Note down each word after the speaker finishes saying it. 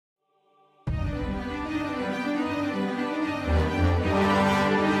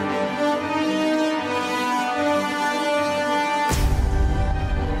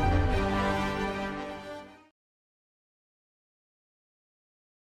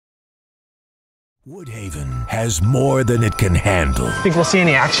Woodhaven has more than it can handle. Think we'll see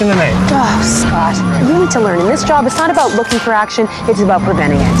any action tonight? Oh, Scott, you need to learn. In this job, it's not about looking for action, it's about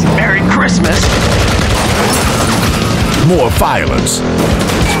preventing it. Merry Christmas! More violence.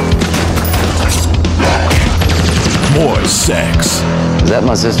 More sex. Is that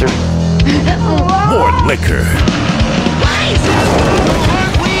my sister? More liquor.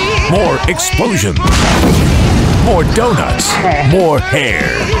 More explosions. More donuts. More hair.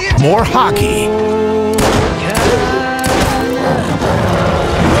 More hockey.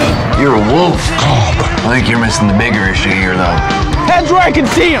 You're a Wolfcop. I think you're missing the bigger issue here, though. Head where I can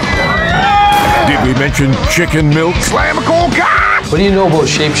see him! Did we mention chicken milk? Slamical cock! What do you know about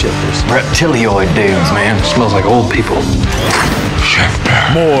shapeshifters? Reptilioid dudes, man. Smells like old people.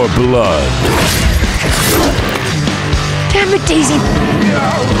 More blood. Damn it, Daisy!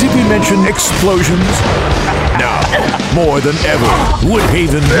 Did we mention explosions? Now, more than ever,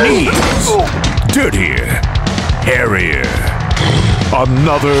 Woodhaven needs dirtier, hairier,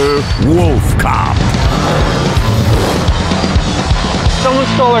 another Wolfcop. Someone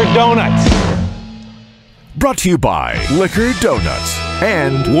stole our donuts. Brought to you by Liquor Donuts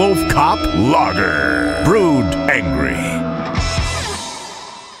and Wolfcop Lager. Brewed angry.